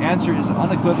Trinitarian? The answer is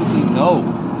unequivocally no.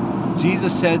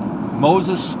 Jesus said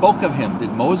Moses spoke of him.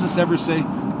 Did Moses ever say,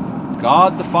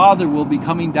 God the Father will be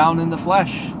coming down in the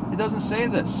flesh? It doesn't say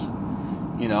this.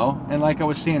 And like I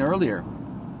was saying earlier,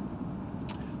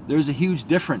 there's a huge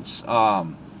difference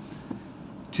when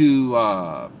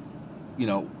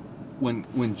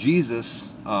Jesus,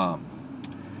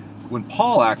 when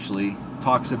Paul actually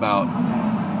talks about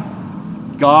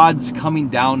God's coming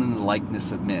down in the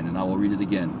likeness of men, and I will read it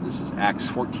again. This is Acts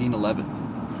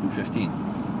 14:11-15.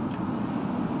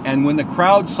 And when the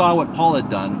crowd saw what Paul had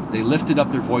done, they lifted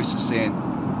up their voices, saying,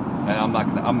 and I'm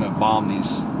gonna bomb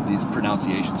these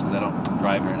pronunciations because I don't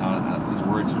drive here now. These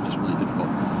words are just really difficult.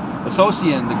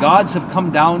 Associan, the gods have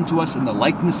come down to us in the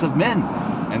likeness of men.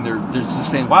 And they're just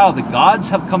saying, wow, the gods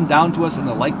have come down to us in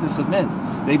the likeness of men.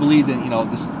 They believed in,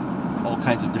 this all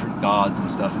kinds of different gods and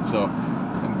stuff. And so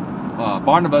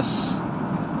Barnabas,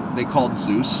 they called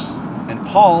Zeus. And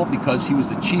Paul, because he was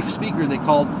the chief speaker, they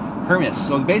called Hermes.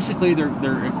 So basically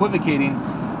they're equivocating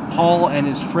Paul and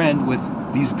his friend with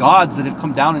these gods that have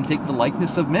come down and take the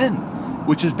likeness of men,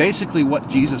 which is basically what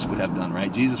Jesus would have done, right?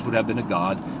 Jesus would have been a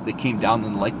god that came down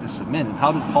in the likeness of men. And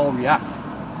how did Paul react?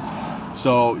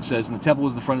 So it says, and the temple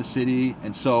was in the front of the city,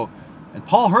 and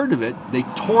Paul heard of it. They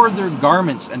tore their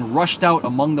garments and rushed out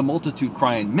among the multitude,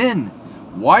 crying, Men,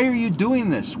 why are you doing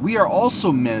this? We are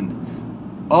also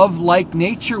men of like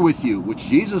nature with you, which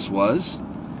Jesus was,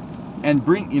 and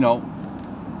bring you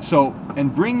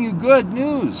good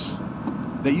news,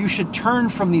 that you should turn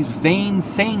from these vain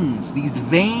things. These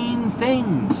vain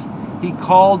things. He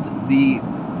called the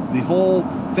whole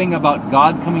thing about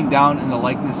God coming down in the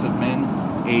likeness of men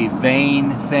a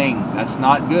vain thing. That's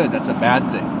not good. That's a bad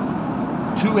thing.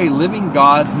 To a living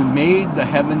God who made the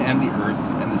heaven and the earth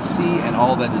and the sea and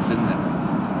all that is in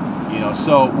them.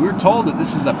 So we're told that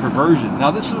this is a perversion.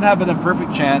 Now this would have been a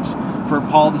perfect chance for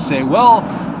Paul to say, well,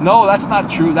 no, that's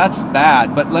not true. That's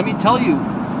bad. But let me tell you,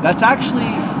 that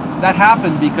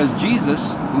happened because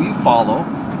Jesus, who you follow,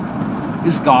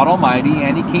 is God Almighty,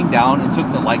 and he came down and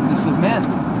took the likeness of men.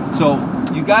 So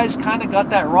you guys kind of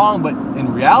got that wrong, but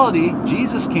in reality,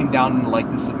 Jesus came down in the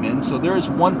likeness of men, so there is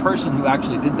one person who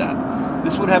actually did that.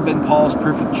 This would have been Paul's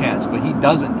perfect chance, but he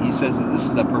doesn't. He says that this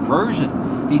is a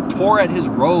perversion. He tore at his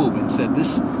robe and said,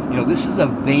 this is a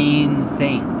vain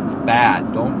thing. It's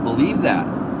bad. Don't believe that.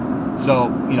 So,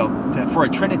 for a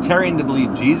Trinitarian to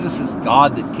believe Jesus is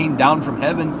God that came down from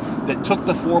heaven, that took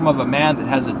the form of a man that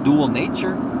has a dual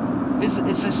nature, it's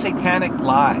a satanic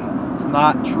lie. It's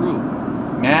not true.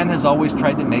 Man has always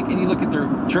tried to make, and you look at their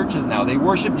churches now, they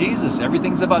worship Jesus.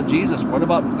 Everything's about Jesus. What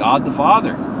about God the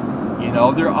Father?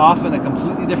 They're off in a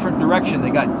completely different direction.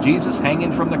 They got Jesus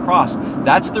hanging from the cross.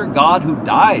 That's their God who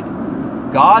died.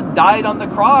 God died on the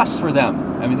cross for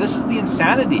them. I mean, this is the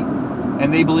insanity.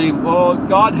 And they believe, oh,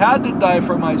 God had to die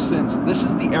for my sins. This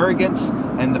is the arrogance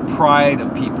and the pride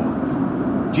of people.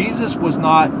 Jesus was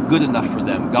not good enough for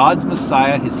them. God's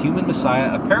Messiah, his human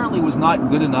Messiah, apparently was not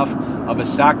good enough of a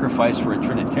sacrifice for a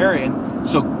Trinitarian,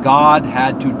 so God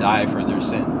had to die for their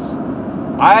sins.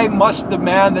 I must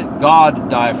demand that God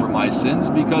die for my sins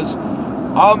because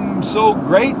I'm so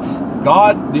great.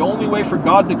 God, the only way for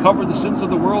God to cover the sins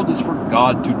of the world is for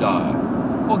God to die.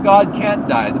 Well, God can't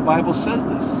die. The Bible says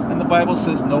this. And the Bible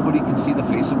says nobody can see the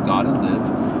face of God and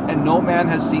live, and no man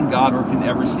has seen God or can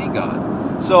ever see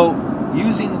God. So,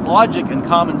 using logic and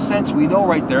common sense, we know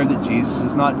right there that Jesus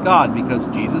is not God because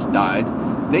Jesus died.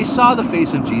 They saw the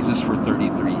face of Jesus for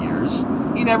 33 years.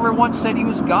 He never once said he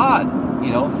was God.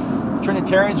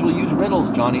 Trinitarians will use riddles,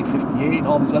 John 8:58, and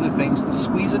all these other things to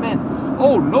squeeze him in.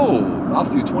 Oh no,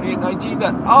 Matthew 28:19,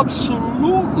 that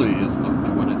absolutely is the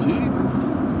Trinity.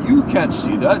 You can't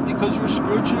see that because you're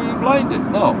spiritually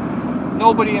blinded. No.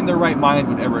 Nobody in their right mind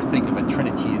would ever think of a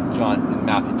Trinity in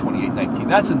Matthew 28:19.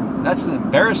 That's an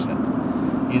embarrassment.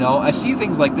 I see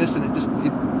things like this and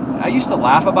I used to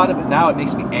laugh about it, but now it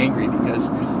makes me angry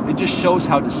because it just shows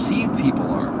how deceived people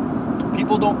are.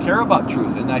 people don't care about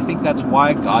truth, and I think that's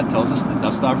why God tells us to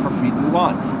dust off our feet and move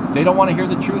on. If they don't want to hear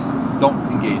the truth,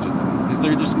 don't engage with them, because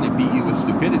they're just going to beat you with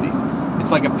stupidity.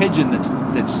 It's like a pigeon that's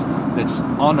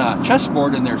on a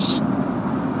chessboard, and they're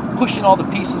pushing all the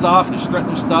pieces off, they're strutting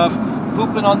their stuff,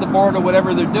 pooping on the board or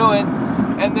whatever they're doing,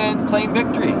 and then claim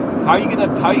victory. How are you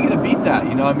gonna beat that?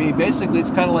 You know, I mean, basically, it's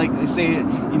kind of like they say,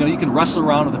 you know, you can wrestle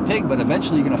around with a pig, but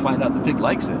eventually you're gonna find out the pig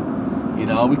likes it. You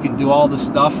know, we can do all this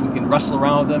stuff, we can wrestle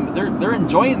around with them. They're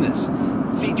enjoying this.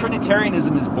 See,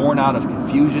 Trinitarianism is born out of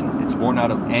confusion, it's born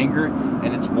out of anger,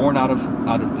 and it's born out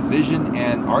of division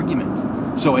and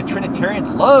argument. So a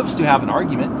Trinitarian loves to have an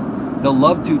argument. They'll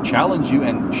love to challenge you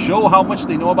and show how much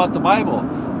they know about the Bible.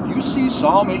 You see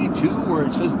Psalm 82 where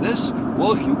it says this.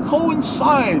 Well, if you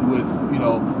coincide with, you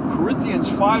know, Corinthians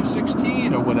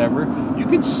 5:16 or whatever, you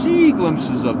can see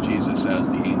glimpses of Jesus as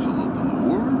the angel of the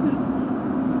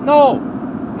Lord.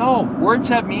 No, words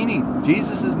have meaning.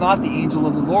 Jesus is not the angel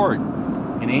of the Lord.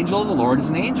 An angel of the Lord is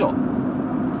an angel.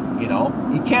 You know,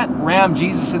 you can't ram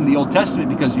Jesus in the Old Testament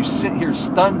because you sit here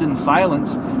stunned in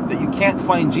silence that you can't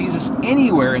find Jesus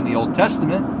anywhere in the Old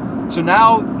Testament. So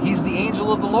now he's the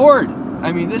angel of the Lord.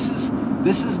 I mean, this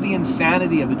is the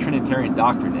insanity of the Trinitarian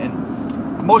doctrine,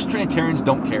 and most Trinitarians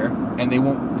don't care, and they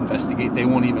won't investigate, they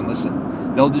won't even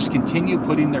listen. They'll just continue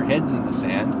putting their heads in the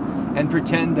sand and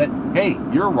pretend that, hey,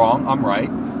 you're wrong, I'm right,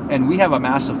 and we have a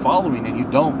massive following and you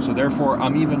don't, so therefore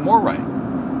I'm even more right.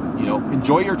 You know,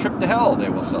 enjoy your trip to hell, they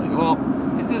will tell you. Well,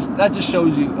 that just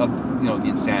shows you, you know, the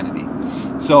insanity.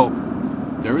 So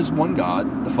there is one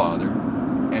God, the Father,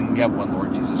 and we have one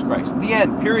Lord Jesus Christ. The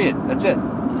end, period. That's it.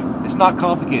 It's not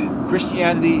complicated.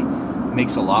 Christianity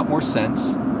makes a lot more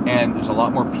sense, and there's a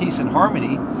lot more peace and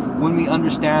harmony when we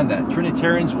understand that.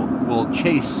 Trinitarians will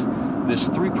chase this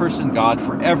three-person God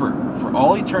forever, for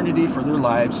all eternity, for their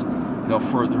lives, you know,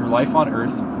 for their life on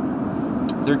earth.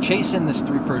 They're chasing this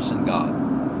three-person God.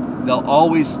 They'll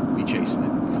always be chasing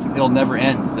it. It'll never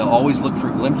end. They'll always look for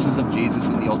glimpses of Jesus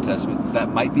in the Old Testament. That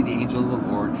might be the angel of the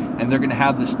Lord, and they're going to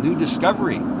have this new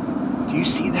discovery. Do you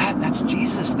see that? That's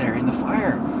Jesus there in the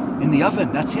fire, in the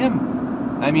oven. That's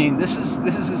him. I mean, this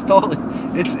is totally.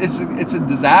 It's a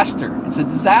disaster. It's a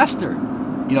disaster.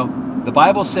 You know, the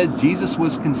Bible said Jesus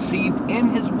was conceived in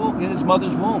his womb, in his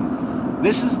mother's womb.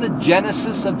 This is the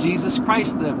genesis of Jesus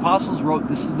Christ. The apostles wrote,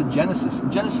 this is the Genesis.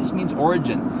 Genesis means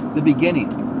origin, the beginning.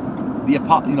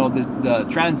 The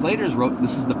translators wrote,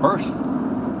 this is the birth.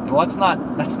 Well, that's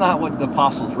not what the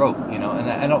apostles wrote, you know. And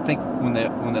I don't think when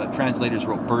the translators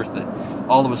wrote birth that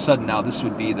all of a sudden now this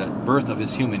would be the birth of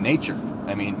his human nature.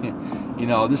 I mean, you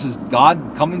know, this is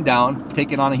God coming down,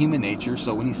 taking on a human nature.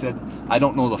 So when he said, I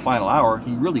don't know the final hour,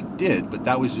 he really did, but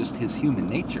that was just his human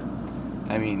nature.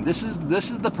 I mean, this is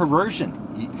the perversion.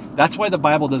 That's why the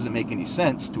Bible doesn't make any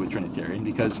sense to a Trinitarian,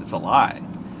 because it's a lie.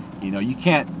 You know, you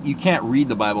can't read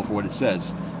the Bible for what it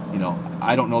says. You know,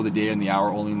 I don't know the day and the hour,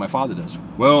 only my Father does.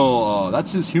 Well,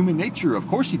 that's his human nature. Of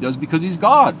course he does, because he's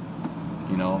God.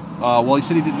 You know, well, he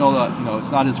said he didn't know that. You know,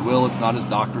 it's not his will, it's not his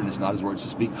doctrine, it's not his words to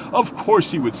speak. Of course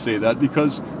he would say that,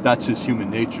 because that's his human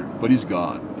nature. But he's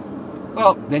God.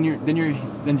 Well,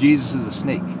 then Jesus is a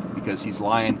snake, because he's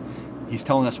lying. He's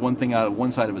telling us one thing out of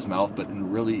one side of his mouth, but in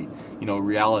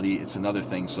reality, it's another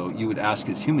thing. So you would ask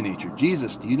his human nature,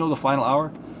 Jesus, do you know the final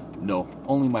hour? No,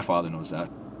 only my Father knows that.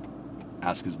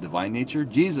 Ask his divine nature,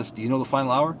 Jesus, do you know the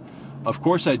final hour? Of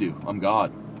course I do. I'm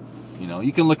God. You know,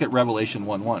 you can look at Revelation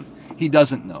 1:1. He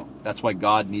doesn't know. That's why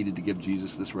God needed to give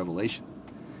Jesus this revelation.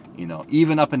 You know,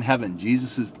 even up in heaven,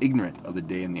 Jesus is ignorant of the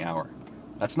day and the hour.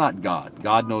 That's not God.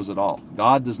 God knows it all.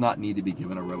 God does not need to be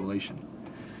given a revelation.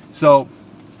 So,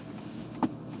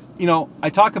 you know,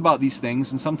 I talk about these things,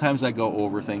 and sometimes I go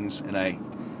over things, and I've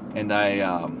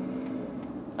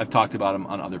talked about them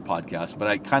on other podcasts, but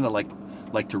I kind of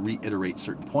like to reiterate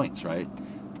certain points, right?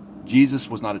 Jesus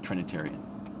was not a Trinitarian.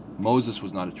 Moses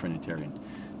was not a Trinitarian.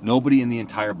 Nobody in the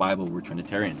entire Bible were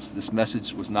Trinitarians. This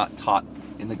message was not taught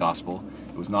in the gospel.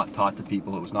 It was not taught to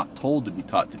people. It was not told to be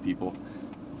taught to people.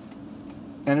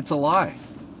 And it's a lie.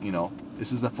 You know,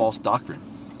 this is a false doctrine.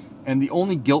 And the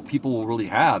only guilt people will really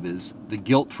have is the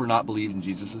guilt for not believing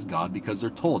Jesus is God, because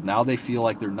they're told. Now they feel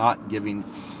like they're not giving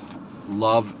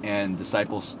love and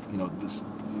disciples, you know,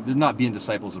 they're not being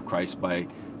disciples of Christ by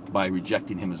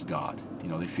rejecting him as God. You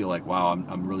know, they feel like, wow,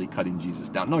 I'm really cutting Jesus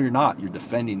down. No, you're not. You're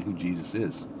defending who Jesus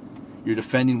is. You're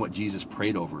defending what Jesus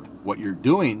prayed over. What you're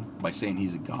doing by saying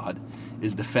he's a God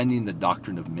is defending the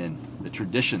doctrine of men, the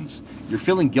traditions. You're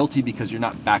feeling guilty because you're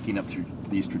not backing up through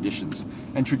these traditions.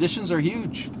 And traditions are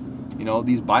huge. You know,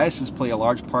 these biases play a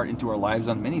large part into our lives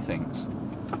on many things.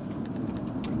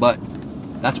 But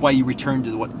that's why you return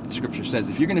to what the Scripture says.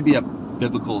 If you're going to be a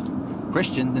biblical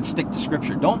Christian, then stick to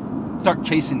Scripture. Don't start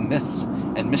chasing myths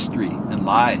and mystery and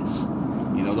lies.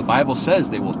 You know, the Bible says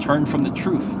they will turn from the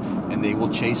truth and they will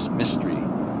chase mystery.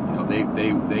 You know,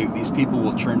 these people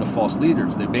will turn to false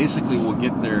leaders. They basically will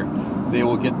get their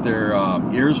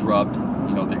ears rubbed.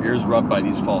 You know, their ears rubbed by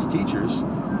these false teachers,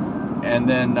 and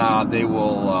then they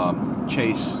will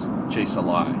chase a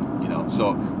lie. You know,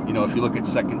 so you know, if you look at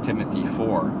 2 Timothy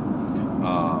 4,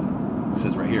 it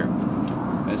says right here.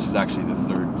 This is actually the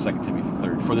 2 Timothy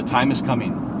 3. For the time is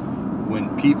coming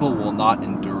when people will not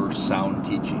endure sound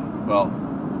teaching. Well,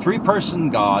 three-person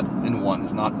God in one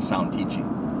is not sound teaching.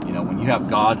 You know, when you have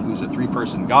God who's a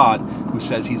three-person God who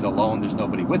says he's alone, there's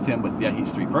nobody with him, but yet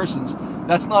he's three persons,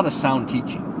 that's not a sound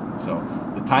teaching. So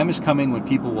the time is coming when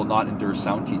people will not endure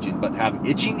sound teaching, but have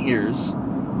itching ears.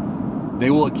 They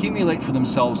will accumulate for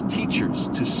themselves teachers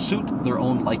to suit their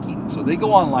own liking. So they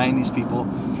go online, these people,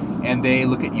 and they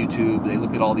look at YouTube, they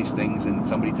look at all these things, and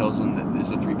somebody tells them that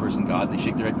there's a three-person God, and they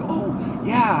shake their head and go, oh,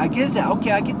 yeah, I get that,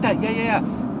 okay, I get that, yeah.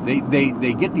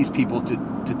 They get these people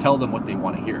to tell them what they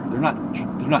want to hear. They're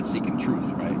not seeking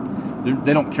truth, right?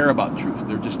 They don't care about truth.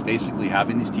 They're just basically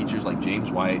having these teachers like James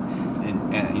White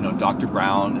and you know, Dr.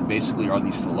 Brown, that basically are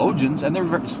these theologians, and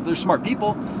they're smart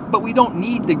people, but we don't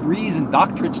need degrees and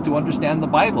doctorates to understand the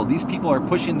Bible. These people are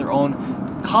pushing their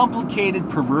own complicated,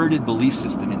 perverted belief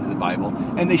system into the Bible,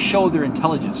 and they show their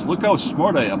intelligence. Look how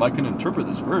smart I am. I can interpret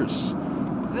this verse.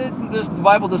 The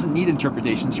Bible doesn't need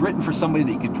interpretation. It's written for somebody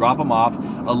that you could drop them off,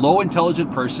 a low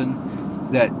intelligent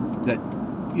person that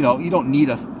you know, you don't need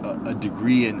a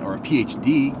degree or a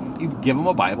PhD. You give them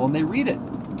a Bible and they read it.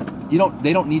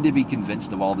 They don't need to be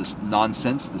convinced of all this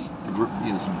nonsense, this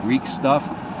Greek stuff,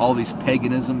 all these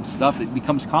paganism stuff. It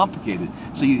becomes complicated.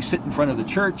 So you sit in front of the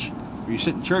church, or you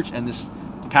sit in church, and this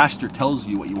pastor tells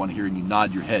you what you want to hear, and you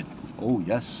nod your head. Oh,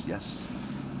 yes.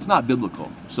 It's not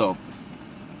biblical. So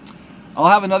I'll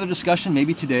have another discussion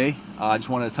maybe today. I just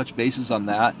wanted to touch bases on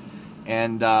that.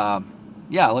 And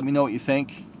yeah, let me know what you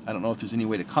think. I don't know if there's any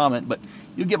way to comment, but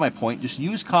you'll get my point. Just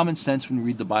use common sense when you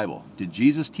read the Bible. Did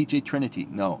Jesus teach a Trinity?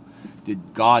 No.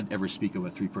 Did God ever speak of a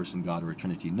three-person God or a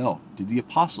Trinity? No. Did the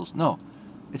apostles? No.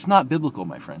 It's not biblical,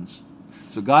 my friends.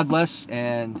 So God bless,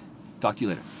 and talk to you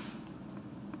later.